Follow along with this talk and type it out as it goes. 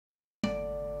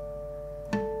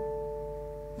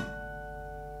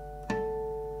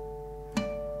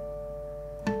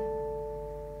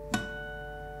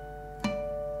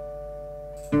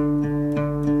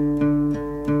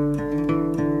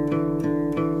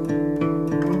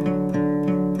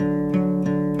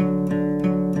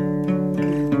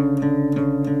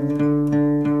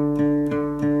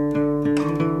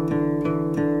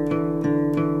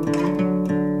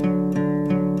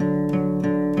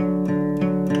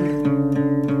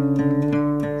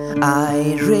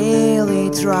I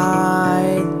really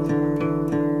tried.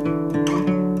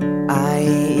 I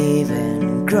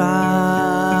even cried,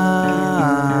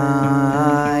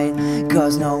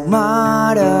 'cause no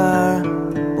matter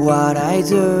what I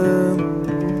do,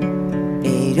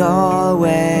 it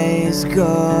always goes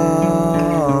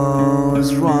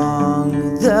wrong.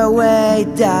 The way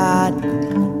that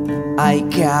I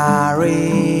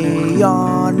carry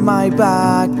on my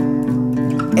back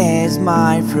is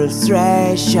my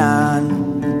frustration,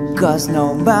 'cause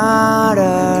no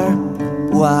matter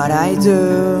what I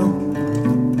do,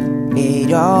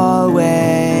 it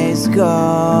always goes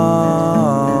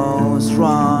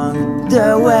wrong.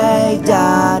 The way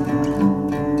that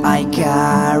I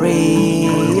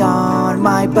carry on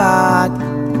my back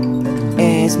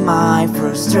is my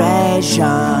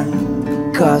frustration,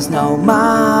 'cause no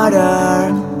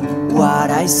matter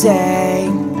what I say,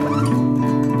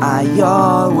 I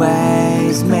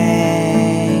always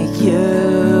make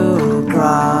you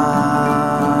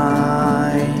cry.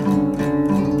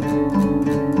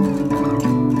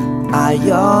 I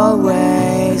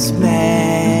always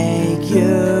make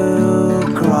you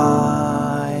cry.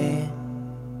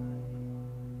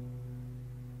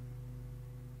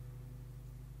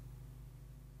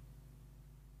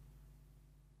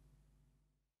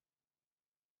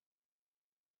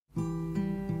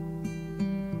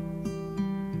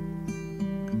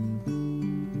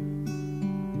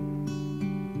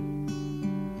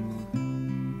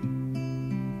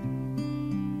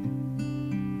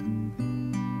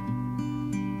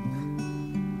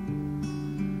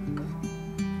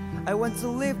 I want to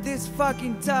leave this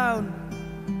fucking town,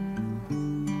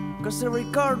 'cause every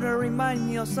corner reminds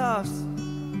me of us,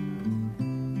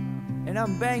 and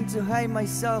I'm bound to hate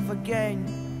myself again.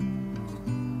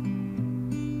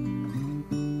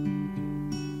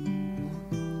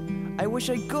 I wish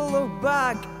I could look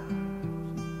back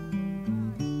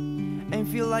and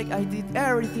feel like I did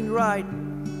everything right,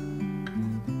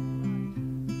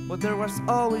 but there was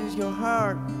always your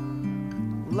heart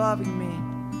loving me.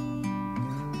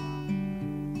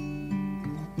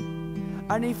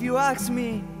 And if you ask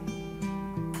me,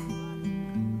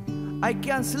 I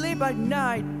can't sleep at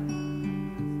night,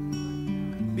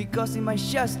 because in my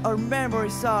chest our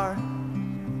memories are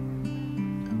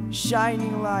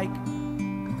shining like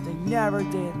they never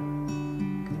did.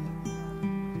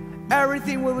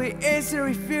 Everything will be easy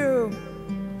if you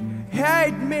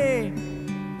hate me,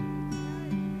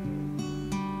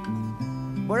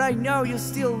 but I know you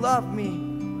still love me,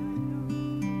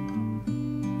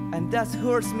 and that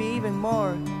hurts me even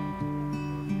more.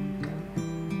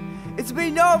 It's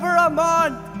been over a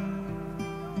month,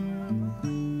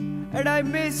 and I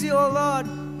miss you a lot.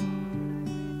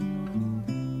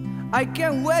 I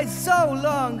can't wait so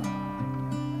long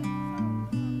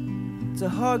to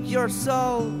hug your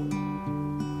soul,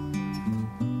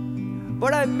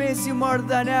 but I miss you more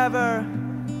than ever,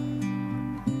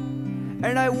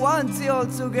 and I want you all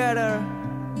together.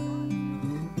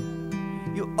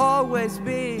 You always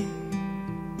be,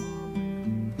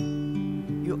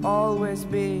 you always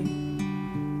be,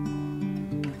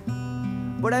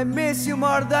 but I miss you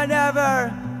more than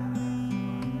ever,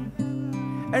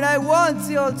 and I want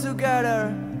you all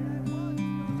together.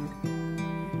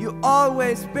 You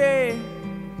always be,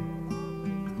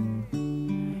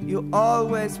 you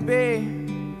always be,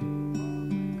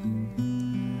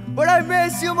 but I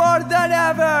miss you more than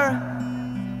ever,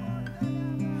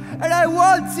 and I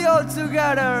want you all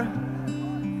together.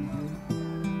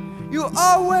 You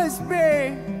always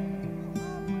be,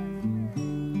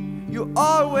 you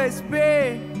always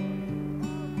be,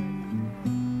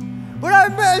 but I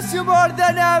miss you more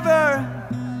than ever,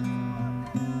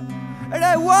 and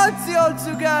I want you all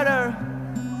together.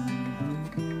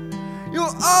 You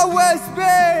always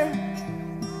be,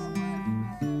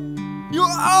 you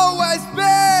always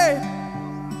be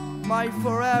my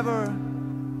forever.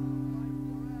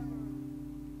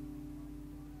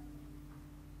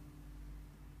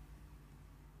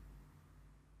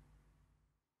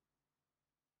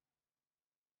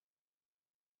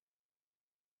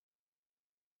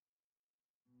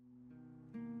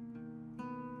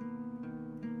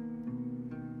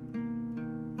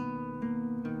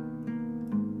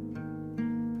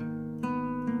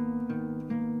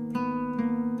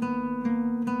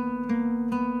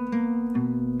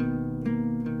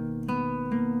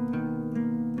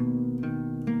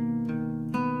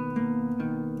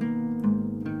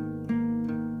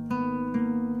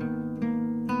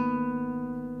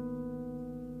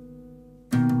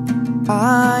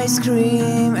 I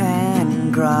scream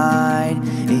and cry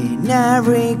in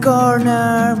every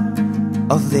corner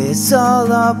of this old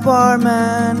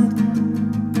apartment.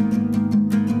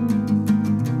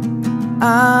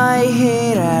 I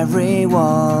hit every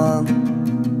wall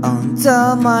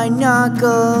until my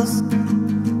knuckles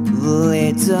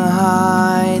bleed to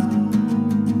hide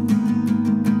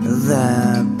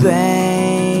the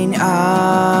pain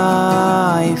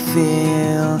I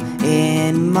feel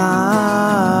in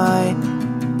my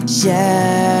chest.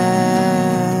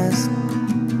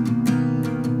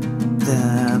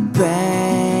 The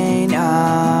pain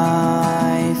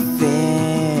I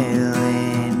feel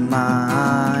in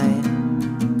my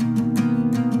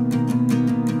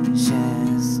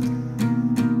chest.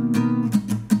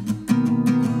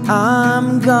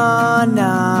 I'm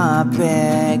gonna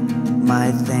pick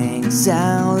my things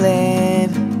and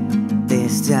leave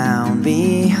this town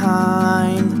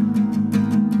behind.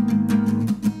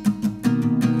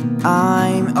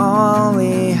 I'm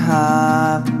only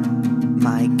have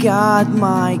my God,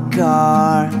 my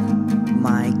car,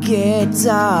 my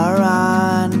guitar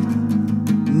and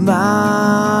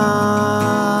my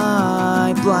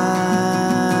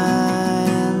plant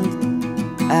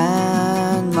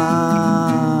and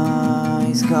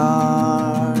my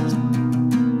scars.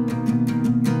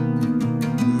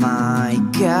 My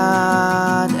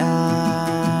God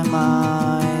and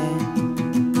my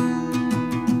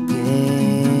guitar.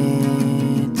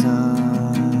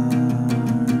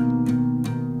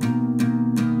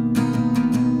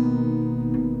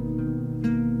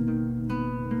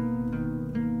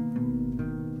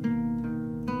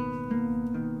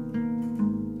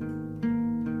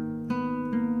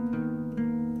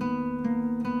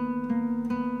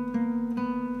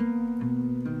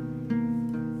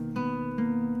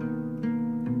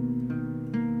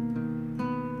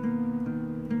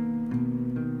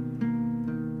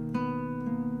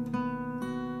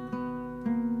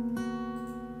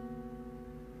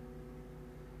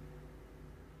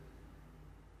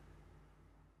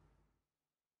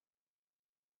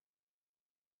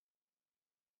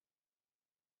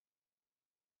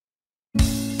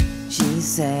 She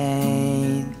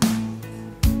said,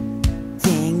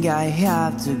 think I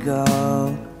have to go,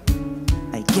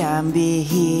 I can't be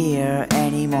here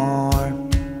anymore.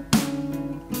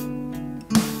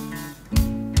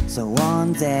 So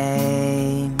one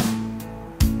day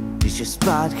she just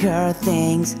packed her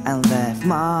things and left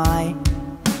my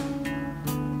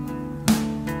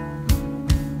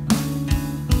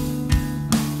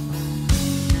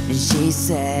and she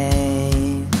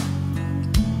said,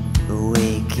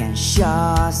 we can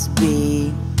just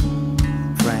be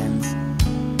friends.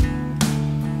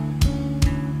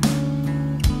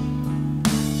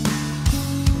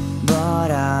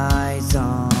 But I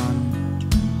don't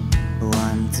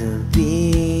want to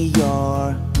be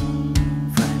your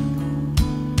friend.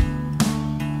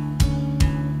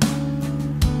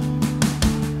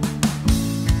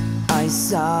 I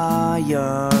saw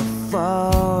your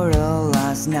photo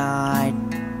last night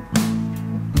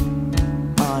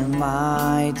on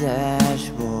my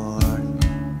dashboard,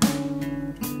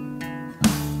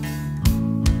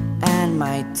 and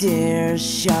my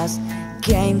tears just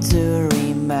came to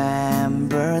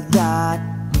remember that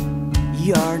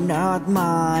you're not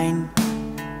mine.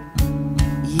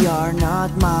 You're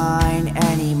not mine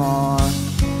anymore.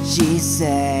 She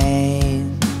said,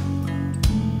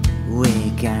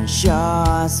 we can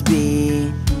just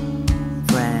be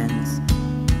friends.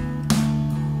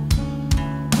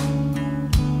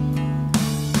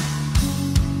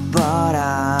 But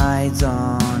I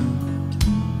don't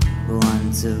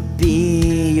want to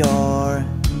be your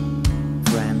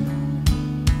friend.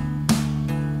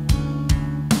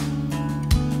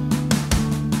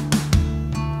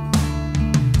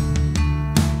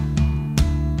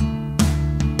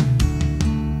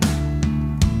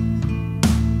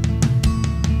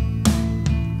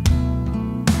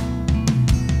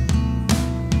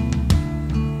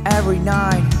 Every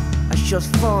night I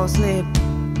just fall asleep,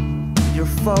 your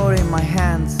phone in my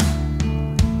hands.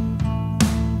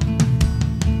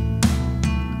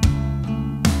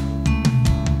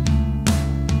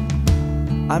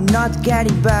 I'm not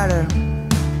getting better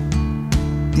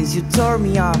since you tore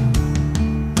me up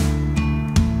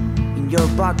in your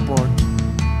backboard.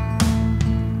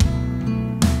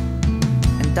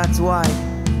 And that's why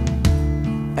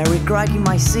every crack in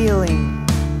my ceiling,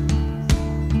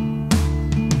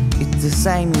 it's the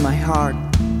same in my heart.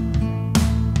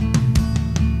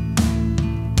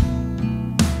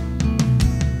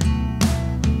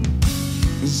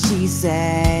 She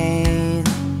said,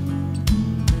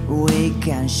 we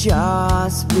can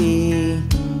just be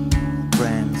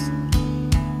friends.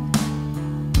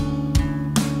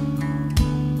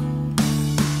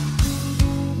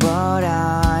 But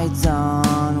I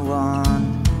don't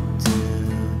want to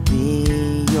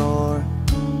be your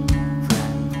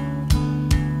friend.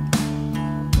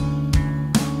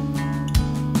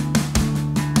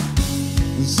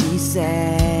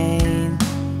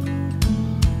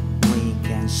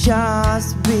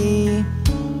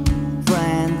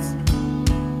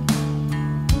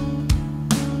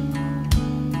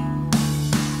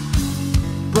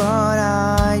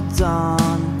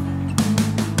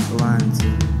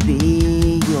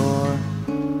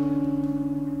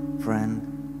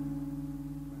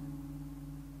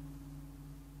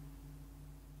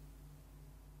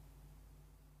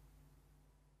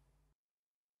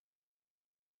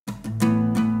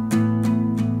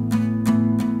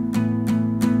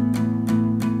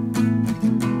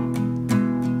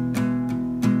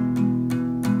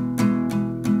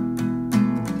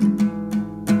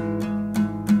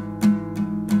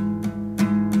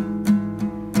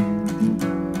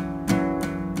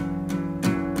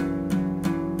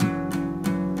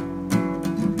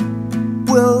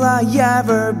 Will I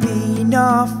ever be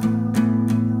enough?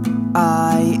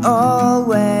 I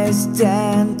always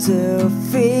tend to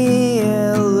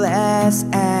feel less,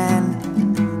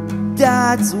 and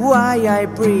that's why I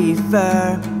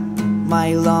prefer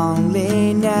my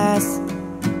loneliness.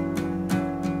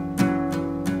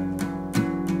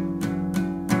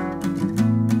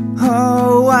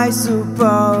 Oh, I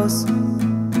suppose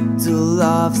to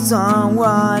love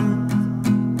someone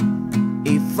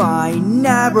if I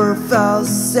never felt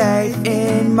safe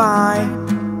in my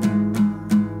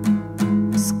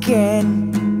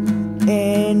skin,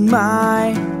 in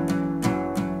my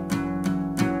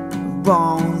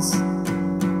bones.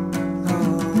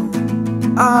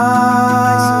 Oh,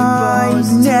 I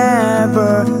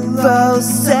never felt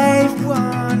safe.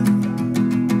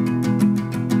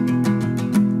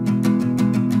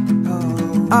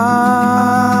 Oh,